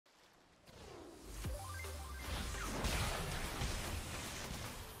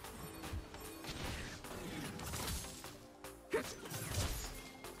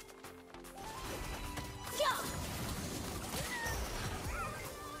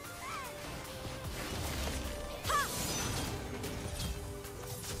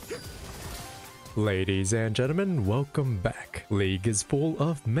Ladies and gentlemen, welcome back. League is full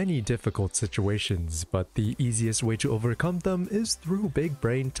of many difficult situations, but the easiest way to overcome them is through big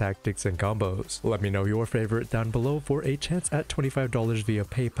brain tactics and combos. Let me know your favorite down below for a chance at $25 via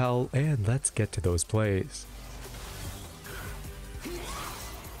PayPal, and let's get to those plays.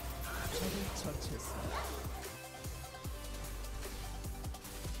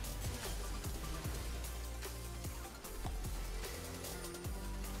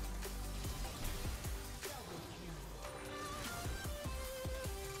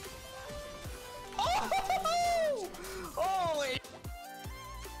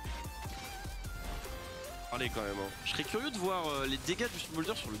 Allez quand même, hein. Je serais curieux de voir les dégâts du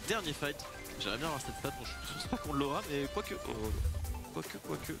Smolder sur le dernier fight. J'aimerais bien avoir cette stat, bon, je pense pas qu'on l'aura, mais quoique.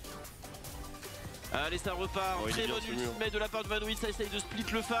 Quoique. Allez, ça repart, très bon ultimate de la part de Vanoïd, ça essaye de split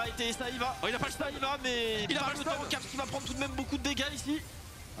le fight et ça y va. Oh, il a pas le stun, il va, mais il a pas le temps, Caps qui va prendre tout de même beaucoup de dégâts ici.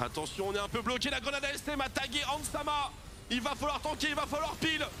 Attention, on est un peu bloqué, la grenade LST m'a tagué Ansama. Il va falloir tanker, il va falloir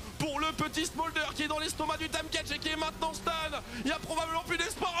pile pour le petit Smolder qui est dans l'estomac du Thenicktatorship et qui est maintenant stun. Il y a probablement plus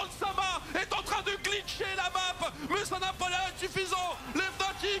d'espoir. Ansama est en train de glitcher la map, mais ça n'a pas l'air suffisant. Les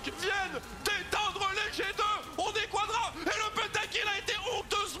Fnatic viennent d'éteindre les G2. On est quadra et le pentakill a été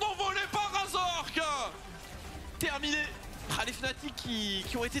honteusement volé par Razork. Terminé. Les Fnatic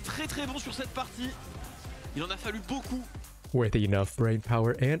qui ont été très bons sur cette partie. Il en a fallu beaucoup. With enough brain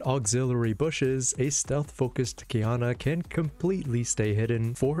power and auxiliary bushes, a stealth-focused Qiyana can completely stay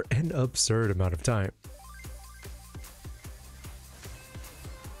hidden for an absurd amount of time.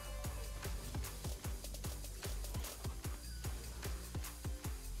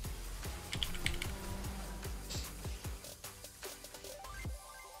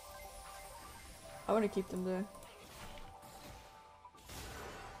 I want to keep them there.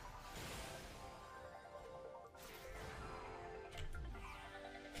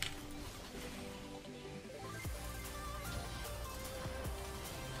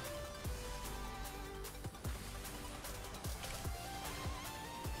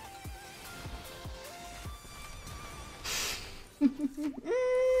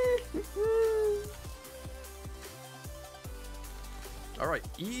 Alright,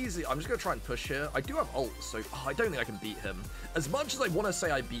 easy. I'm just going to try and push here. I do have ult, so I don't think I can beat him. As much as I want to say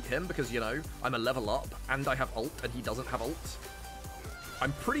I beat him, because, you know, I'm a level up, and I have ult, and he doesn't have ult,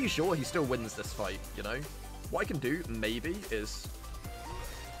 I'm pretty sure he still wins this fight, you know? What I can do, maybe, is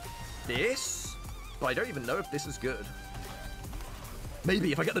this, but I don't even know if this is good.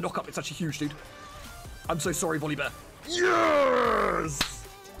 Maybe, if I get the knock up, it's actually huge, dude. I'm so sorry, Volibear. Yes!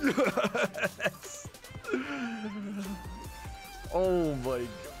 Yes! Oh my god.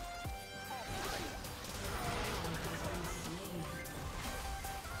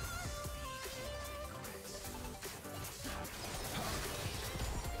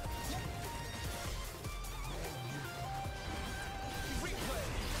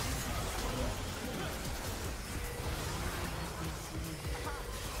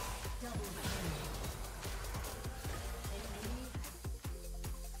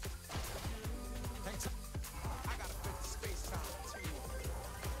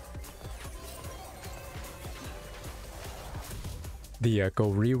 The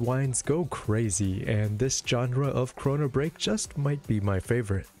echo rewinds go crazy, and this genre of Chrono Break just might be my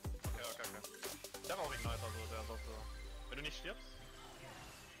favorite.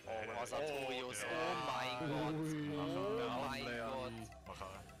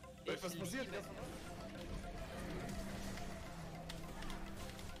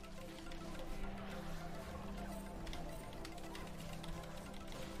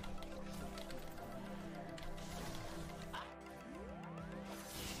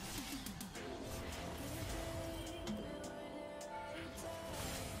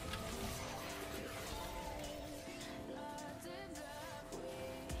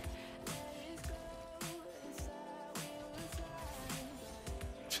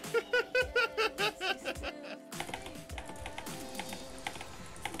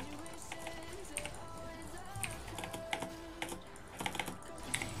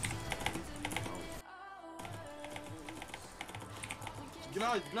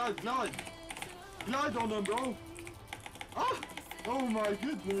 Glide on them, bro! Ah! Oh my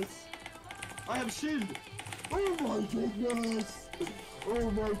goodness! I have shield! Oh my goodness!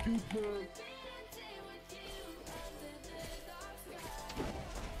 Oh my goodness!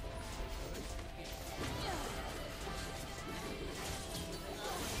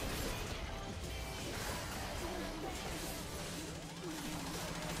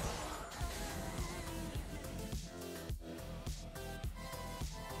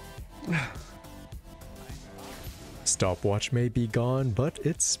 Stopwatch may be gone, but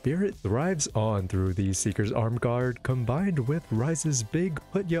its spirit thrives on through the Seeker's Arm Guard combined with Ryze's big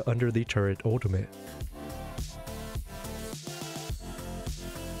put ya under the turret ultimate.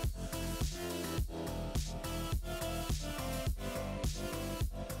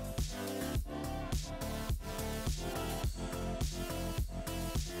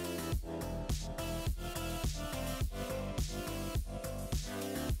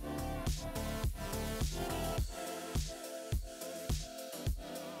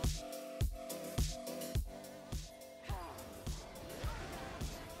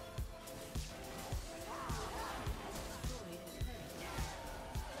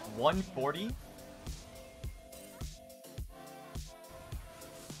 $140?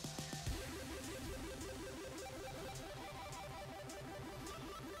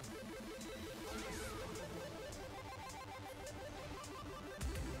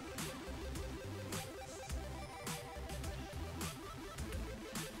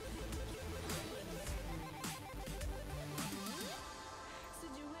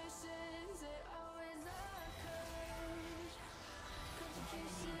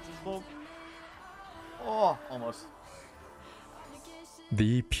 Oh, almost.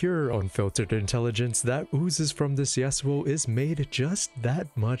 The pure unfiltered intelligence that oozes from this Yasuo is made just that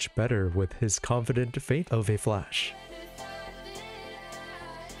much better with his confident feint of a flash.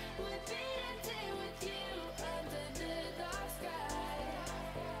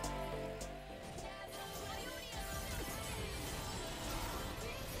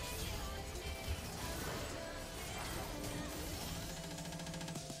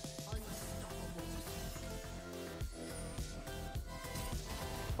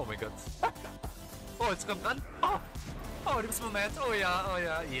 Oh my god. Oh, jetzt kommt ran. Oh, oh, das Moment. Oh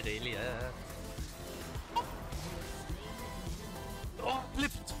ja, Irelia. Oh,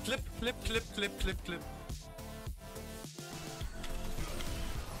 flip.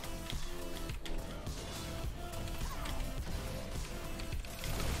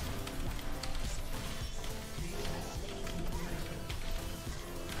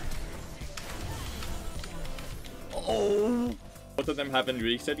 Oh! Both of them haven't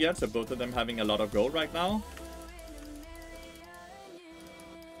reset yet, so both of them having a lot of gold right now.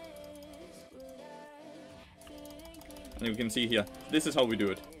 And you can see here, this is how we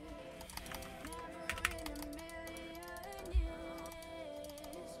do it.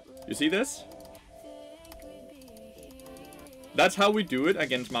 You see this? That's how we do it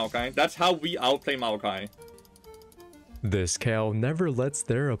against Maokai. That's how we outplay Maokai. This Kale never lets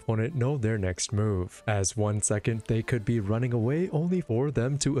their opponent know their next move, as 1 second they could be running away only for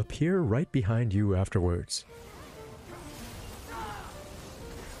them to appear right behind you afterwards.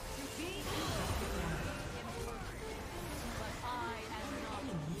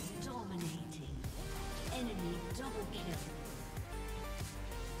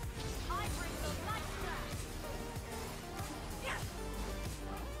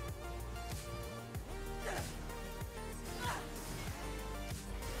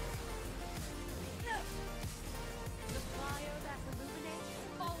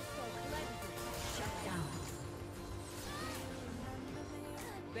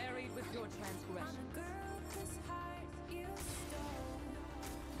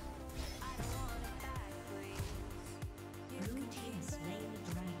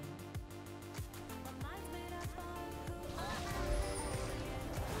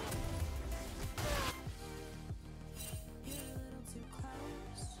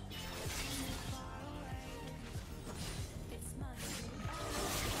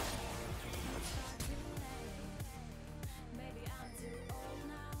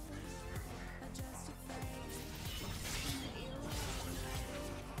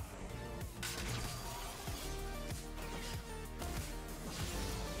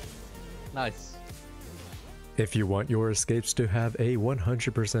 Nice. If you want your escapes to have a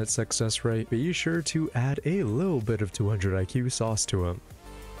 100% success rate, be sure to add a little bit of 200 IQ sauce to them.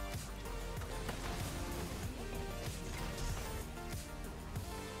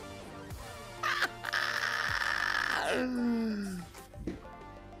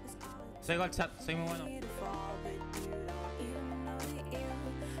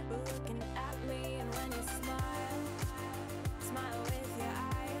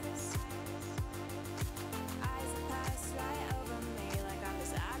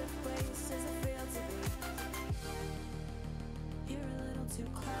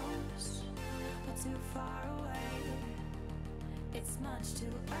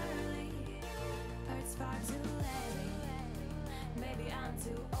 Maybe I'm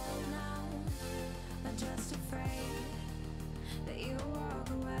too old now. I'm just afraid that you walk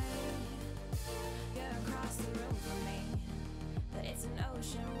away. You're across the room from me.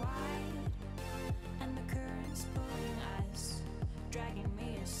 ocean wide, and the currents pulling us, dragging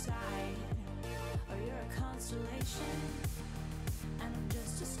me aside. Oh, you're a constellation, and I'm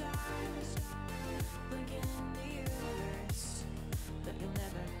just a star, blinking in the universe, but you'll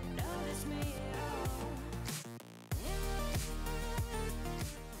never notice me at all.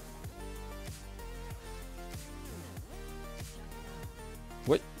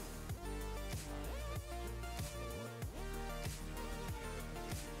 What?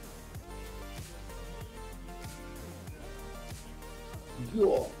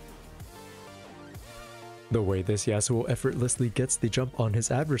 The way this Yasuo effortlessly gets the jump on his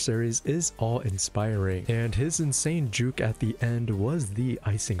adversaries is awe-inspiring, and his insane juke at the end was the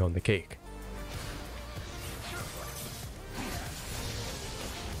icing on the cake.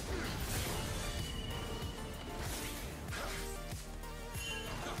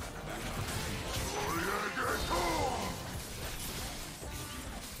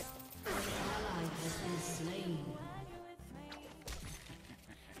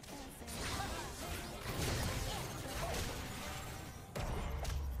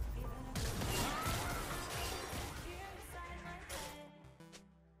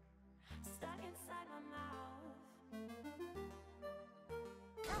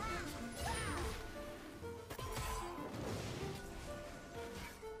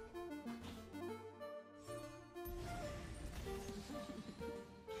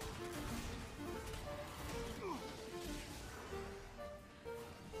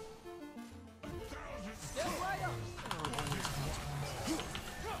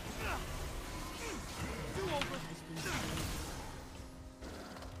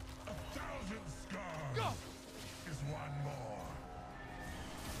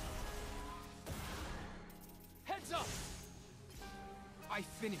 I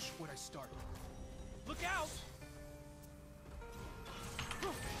finish what I started. Look out!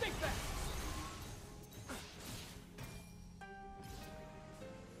 Think back!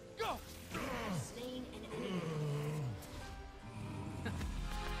 Go! Slain an enemy.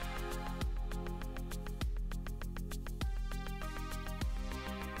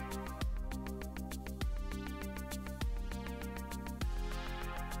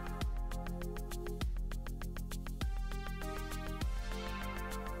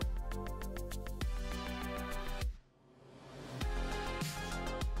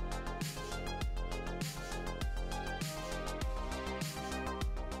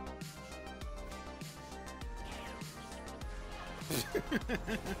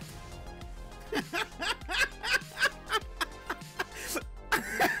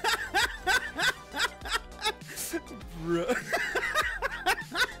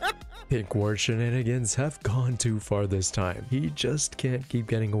 Pink Ward shenanigans have gone too far this time. He just can't keep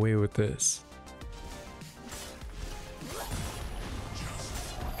getting away with this.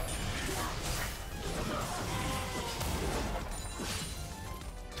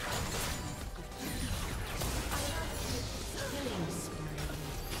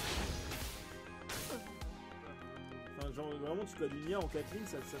 Enfin, genre vraiment tu codes une IA en 4 lignes,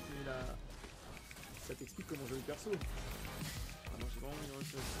 ça te met la... Ça t'explique comment jouer le perso. Ah non, j'ai vraiment mis un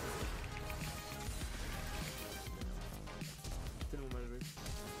seul. Tellement mal joué.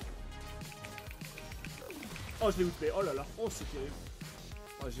 Oh, je l'ai outplay, oh là là, oh c'est terrible.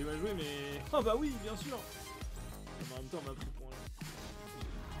 Oh, j'ai mal joué, mais. Oh bah oui, bien sûr. Mais en même temps, on m'a pris pour un.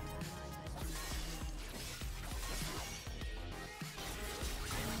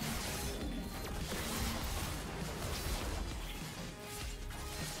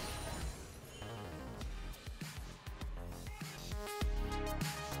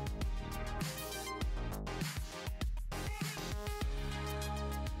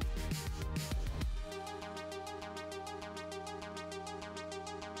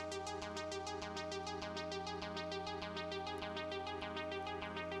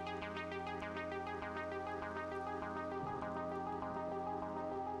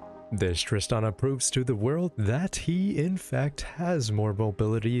 This Tristana proves to the world that he in fact has more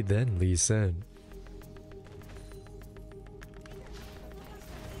mobility than Lee Sin.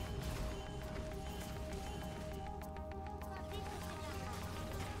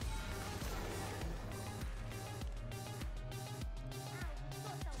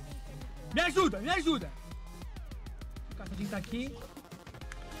 Me ajuda, me ajuda! O cachorrinho tá aqui.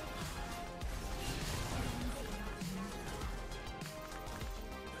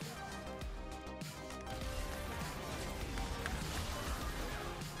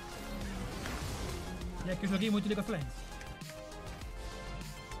 E aqui eu joguei muito League of Legends.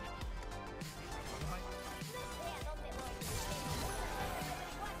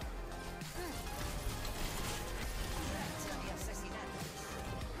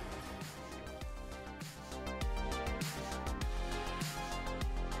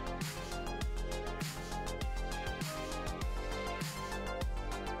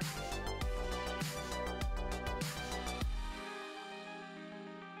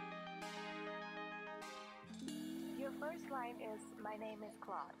 line is, my name is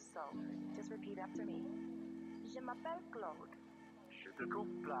Claude, so just repeat after me. Je m'appelle Claude. Je te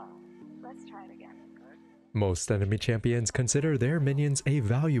coupe là. Let's try it again. Most enemy champions consider their minions a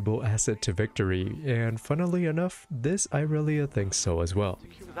valuable asset to victory, and funnily enough, this Irelia thinks so as well.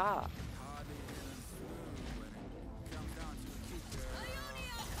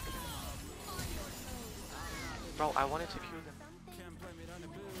 Bro, I wanted to kill them.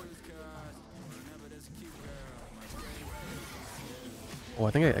 Oh,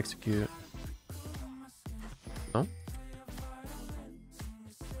 I think I execute. No?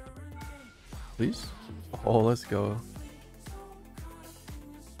 Please? Oh, let's go.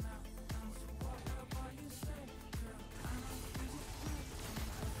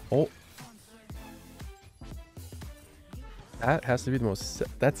 Oh. That has to be the most...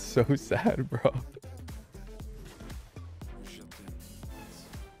 That's so sad, bro.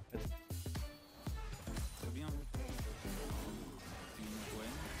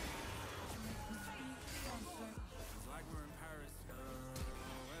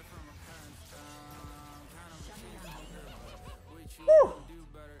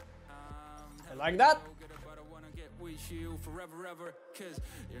 Like that? Forever, cause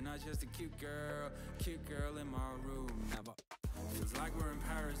you're not just a cute girl in my room. Feels like we're in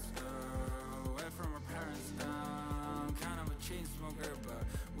Paris, away from our parents. Kind of a chain smoker, but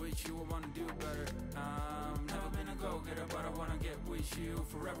with you I wanna do better. Never been a go-getter, but I wanna get with you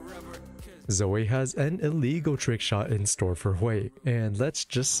forever. Zoe has an illegal trick shot in store for Hui, and let's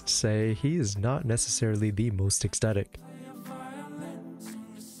just say he is not necessarily the most ecstatic.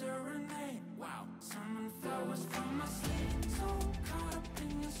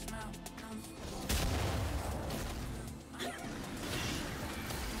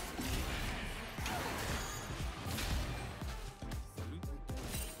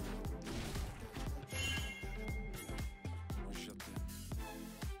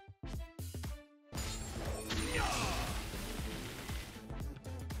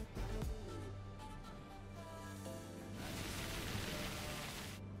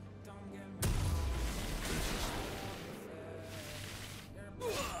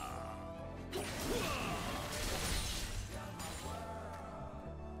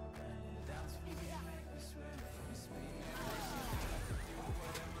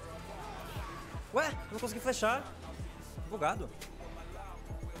 Ué, não consegui flechar. Bugado.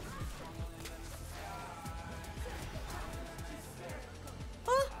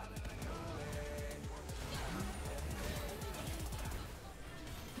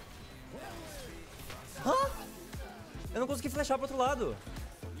 Hã? Eu não consegui flechar pro outro lado.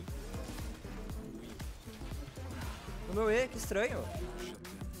 O meu E, que estranho.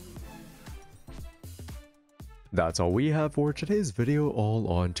 That's all we have for today's video, all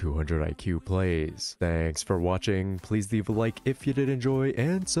on 200 IQ plays. Thanks for watching, please leave a like if you did enjoy,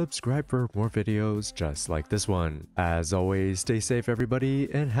 and subscribe for more videos just like this one. As always, stay safe everybody,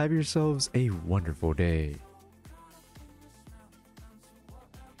 and have yourselves a wonderful day.